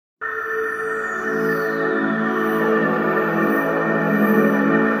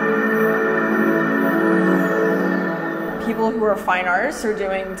were fine artists are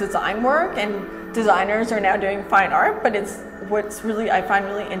doing design work, and designers are now doing fine art, but what's really, I find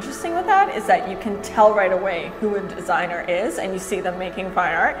really interesting with that is that you can tell right away who a designer is, and you see them making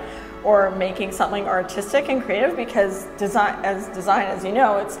fine art or making something artistic and creative, because design, as you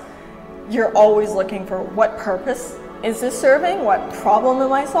know, you're always looking for what purpose is this serving, what problem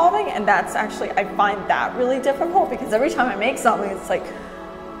am I solving, and that's actually, I find that really difficult, because every time I make something, it's like,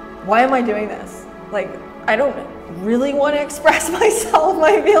 why am I doing this? Like, I don't really want to express myself,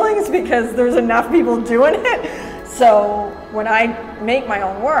 my feelings, because there's enough people doing it. So when I make my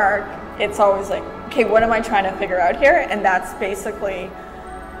own work, it's always like, okay, what am I trying to figure out here? And that's basically,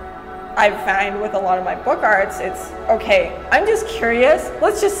 I find with a lot of my book arts, it's, okay, I'm just curious,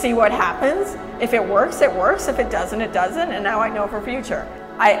 let's just see what happens. If it works, it works. If it doesn't, it doesn't. And now I know for future.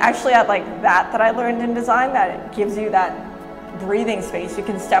 I actually had like that I learned in design, that it gives you that breathing space. You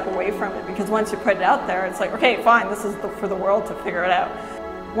can step away from it, because once you put it out there, it's like, okay, fine, this is for the world to figure it out.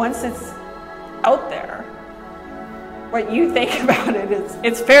 Once it's out there, what you think about it is,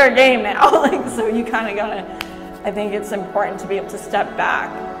 it's fair game now. Like, so you kind of gotta, I think it's important to be able to step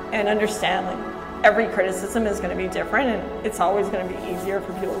back and understand, like, every criticism is going to be different, and it's always going to be easier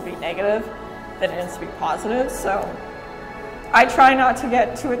for people to be negative than it is to be positive. So I try not to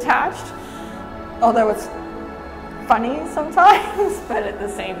get too attached, although it's funny sometimes, but at the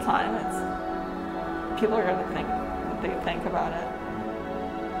same time, people are going to think what they think about it.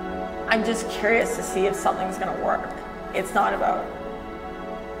 I'm just curious to see if something's going to work. It's not about,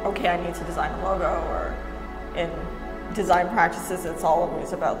 okay, I need to design a logo, or in design practices, it's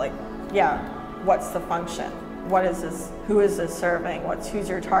always about, like, yeah, what's the function? What is this? Who is this serving? Who's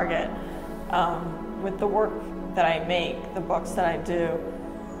your target? With the work that I make, the books that I do,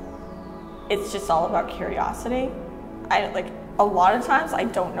 it's just all about curiosity. A lot of times I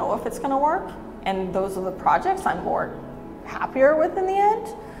don't know if it's going to work, and those are the projects I'm more happier with in the end,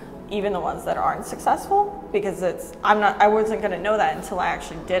 even the ones that aren't successful, because I wasn't going to know that until I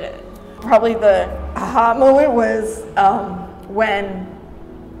actually did it. Probably the aha moment was when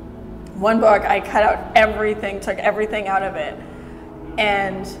one book, I cut out everything, took everything out of it,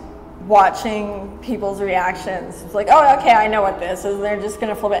 and watching people's reactions. It's like, oh, okay, I know what this is. They're just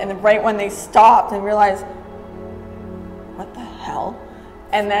going to flip it. And then right when they stopped and realized, what the hell?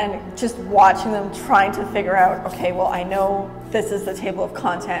 And then just watching them trying to figure out, okay, well, I know this is the table of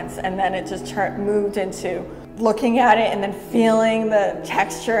contents. And then it just moved into looking at it and then feeling the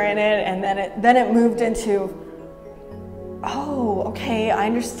texture in it. And then it moved into, oh, okay, I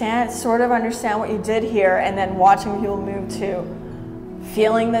understand, sort of understand what you did here. And then watching people move to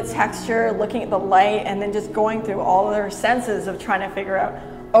feeling the texture, looking at the light, and then just going through all of their senses of trying to figure out,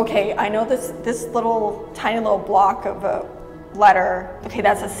 okay, I know this little tiny little block of a letter, okay,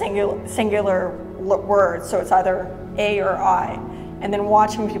 that's a singular word, so it's either A or I. And then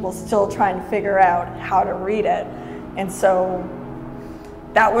watching people still try and figure out how to read it. And so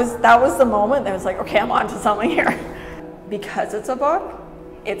that was the moment that was like, okay, I'm onto something here. Because it's a book,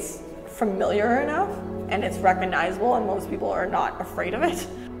 it's familiar enough, and it's recognizable, and most people are not afraid of it.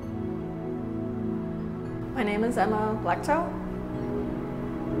 My name is Emma Lehto.